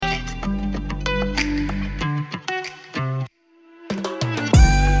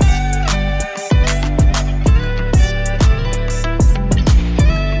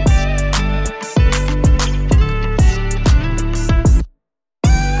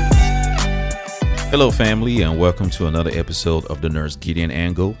Hello, family, and welcome to another episode of the Nurse Gideon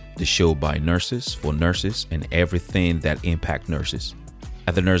Angle, the show by nurses for nurses and everything that impact nurses.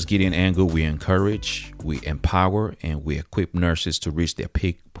 At the Nurse Gideon Angle, we encourage, we empower, and we equip nurses to reach their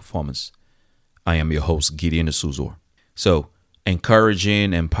peak performance. I am your host, Gideon Asuzor. So,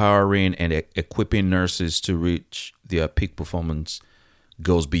 encouraging, empowering, and equipping nurses to reach their peak performance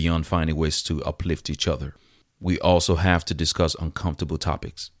goes beyond finding ways to uplift each other. We also have to discuss uncomfortable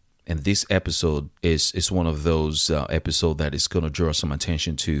topics. And this episode is one of those episodes that is going to draw some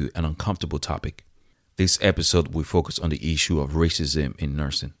attention to an uncomfortable topic. This episode will focus on the issue of racism in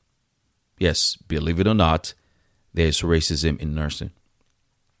nursing. Yes, believe it or not, there is racism in nursing.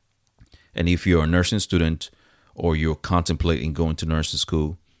 And if you're a nursing student, or you're contemplating going to nursing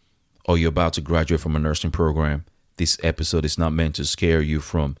school, or you're about to graduate from a nursing program, this episode is not meant to scare you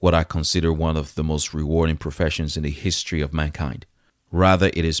from what I consider one of the most rewarding professions in the history of mankind. Rather,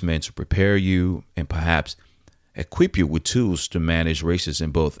 it is meant to prepare you and perhaps equip you with tools to manage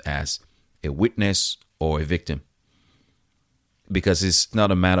racism both as a witness or a victim. Because it's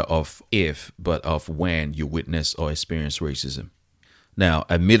not a matter of if, but of when you witness or experience racism. Now,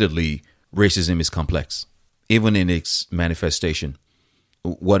 admittedly, racism is complex, even in its manifestation.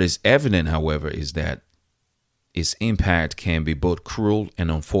 What is evident, however, is that its impact can be both cruel and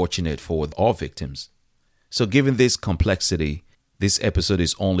unfortunate for all victims. So given this complexity, this episode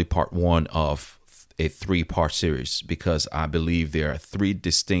is only part one of a three-part series because I believe there are three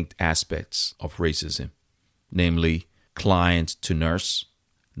distinct aspects of racism, namely client to nurse,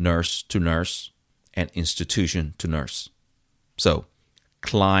 nurse to nurse, and institution to nurse. So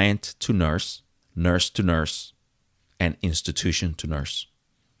client to nurse, nurse to nurse, and institution to nurse.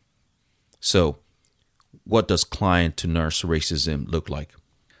 So what does client to nurse racism look like?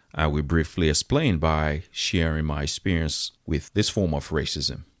 I will briefly explain by sharing my experience with this form of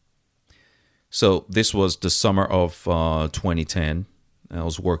racism. So this was the summer of 2010. I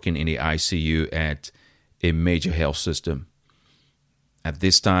was working in the ICU at a major health system. At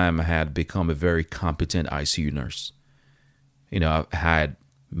this time, I had become a very competent ICU nurse. I had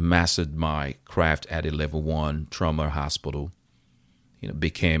mastered my craft at a level 1 trauma hospital.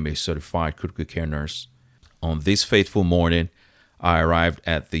 Became a certified critical care nurse. On this fateful morning, I arrived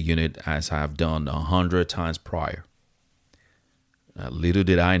at the unit as I have done 100 times prior. Little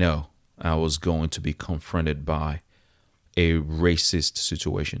did I know I was going to be confronted by a racist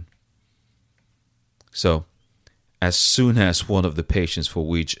situation. So, as soon as one of the patients for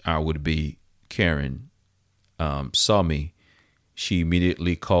which I would be caring saw me, she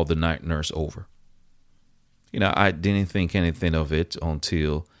immediately called the night nurse over. I didn't think anything of it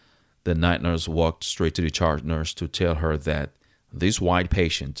until the night nurse walked straight to the charge nurse to tell her that this white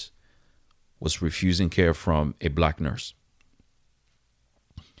patient was refusing care from a black nurse.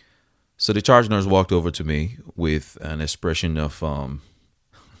 So the charge nurse walked over to me with an expression of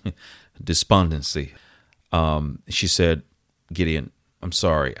despondency. She said, "Gideon, I'm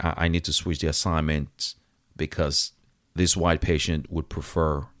sorry. I need to switch the assignment because this white patient would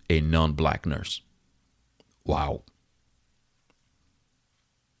prefer a non-black nurse." Wow.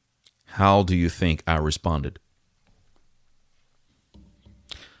 How do you think I responded?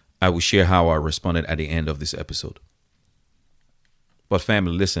 I will share how I responded at the end of this episode. But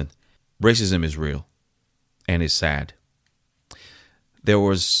family, listen, racism is real and it's sad. There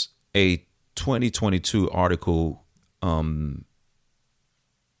was a 2022 article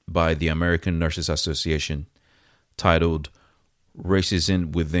by the American Nurses Association titled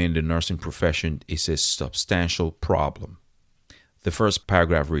 "Racism Within the Nursing Profession is a Substantial Problem." The first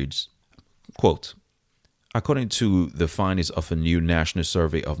paragraph reads, quote, "According to the findings of a new national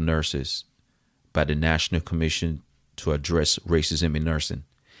survey of nurses by the National Commission to Address Racism in Nursing,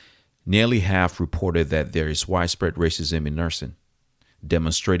 nearly half reported that there is widespread racism in nursing,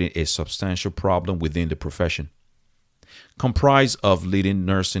 demonstrating a substantial problem within the profession. Comprised of leading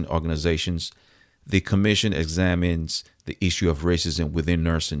nursing organizations, the Commission examines the issue of racism within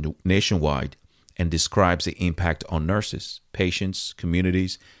nursing nationwide and describes the impact on nurses, patients,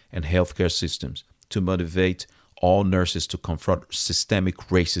 communities, and healthcare systems to motivate all nurses to confront systemic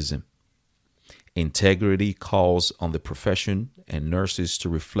racism. Integrity calls on the profession and nurses to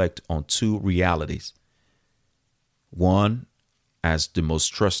reflect on two realities. One, as the most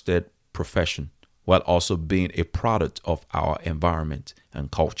trusted profession, while also being a product of our environment and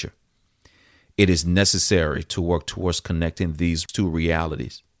culture. It is necessary to work towards connecting these two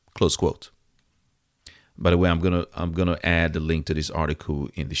realities." Close quote. By the way, I'm gonna add the link to this article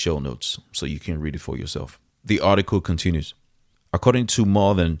in the show notes so you can read it for yourself. The article continues. According to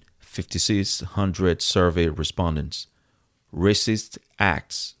more than 5,600 survey respondents, racist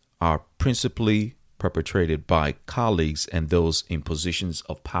acts are principally perpetrated by colleagues and those in positions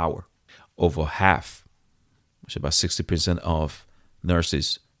of power. Over half, which is about 60% of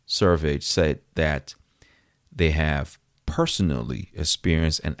nurses surveyed, said that they have personally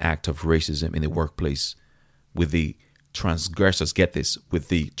experienced an act of racism in the workplace, with the transgressors, get this, with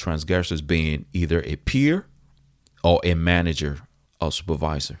the transgressors being either a peer or a manager or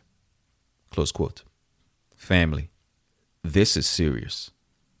supervisor. Close quote. Family, this is serious.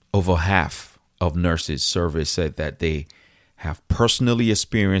 Over half of nurses surveyed said that they have personally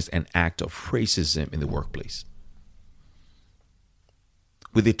experienced an act of racism in the workplace.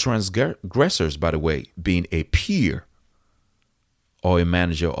 With the transgressors, by the way, being a peer or a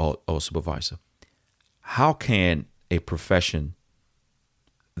manager or supervisor. How can a profession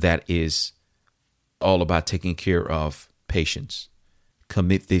that is all about taking care of patients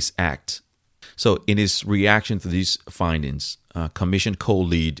commit this act? So in his reaction to these findings, Commission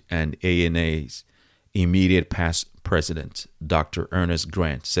co-lead and ANA's immediate past president, Dr. Ernest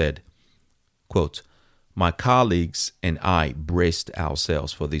Grant, said, quote, "My colleagues and I braced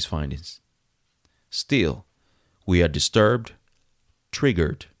ourselves for these findings. Still, we are disturbed,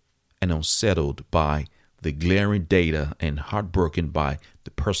 triggered, and unsettled by the glaring data and heartbroken by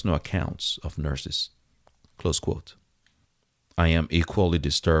the personal accounts of nurses." Close quote. I am equally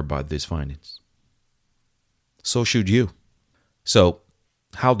disturbed by these findings. So should you. So,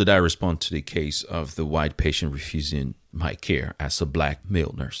 how did I respond to the case of the white patient refusing my care as a black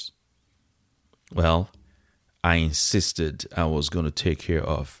male nurse? Well, I insisted I was going to take care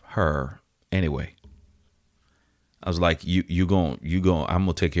of her anyway. I was like, I'm going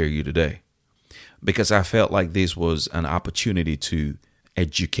to take care of you today. Because I felt like this was an opportunity to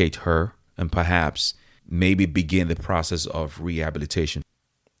educate her and perhaps maybe begin the process of rehabilitation.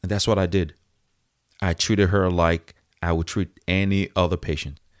 And that's what I did. I treated her like I would treat any other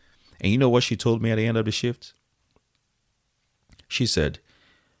patient. And you know what she told me at the end of the shift? She said,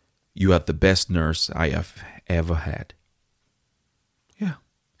 "You are the best nurse I have ever had." Yeah.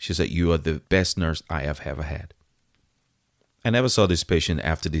 She said, "You are the best nurse I have ever had." I never saw this patient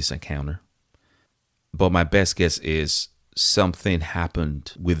after this encounter. But my best guess is something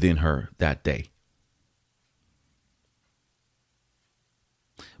happened within her that day.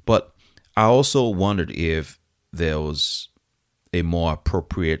 But I also wondered if there was a more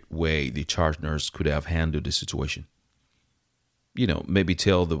appropriate way the charge nurse could have handled the situation. You know, maybe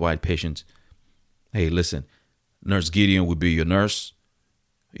tell the white patient, "Hey, listen, Nurse Gideon will be your nurse.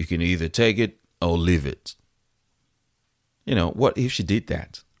 You can either take it or leave it." You know, what if she did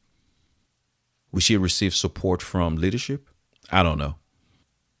that? Would she receive support from leadership? I don't know.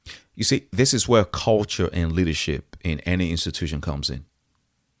 You see, this is where culture and leadership in any institution comes in.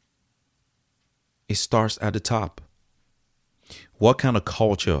 It starts at the top. What kind of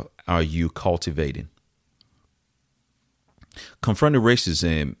culture are you cultivating? Confronting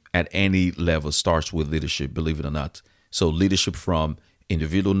racism at any level starts with leadership, believe it or not. So leadership from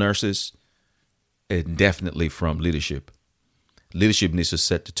individual nurses and definitely from leadership. Leadership needs to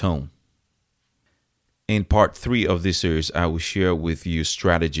set the tone. In part 3 of this series, I will share with you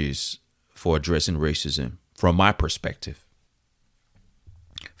strategies for addressing racism from my perspective.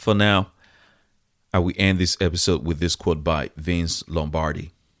 For now, I will end this episode with this quote by Vince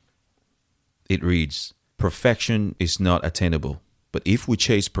Lombardi. It reads, "Perfection is not attainable, but if we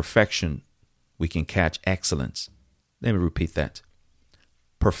chase perfection, we can catch excellence." Let me repeat that.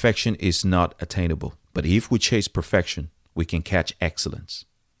 Perfection is not attainable, but if we chase perfection, we can catch excellence.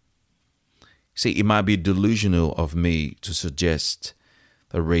 See, it might be delusional of me to suggest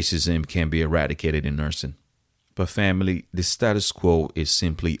that racism can be eradicated in nursing. But family, the status quo is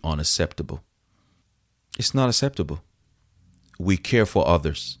simply unacceptable. It's not acceptable. We care for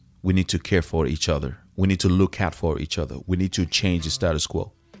others. We need to care for each other. We need to look out for each other. We need to change the status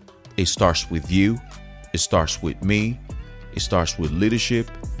quo. It starts with you. It starts with me. It starts with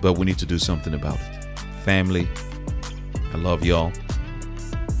leadership, but we need to do something about it. Family, I love y'all.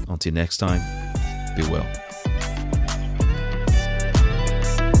 Until next time, be well.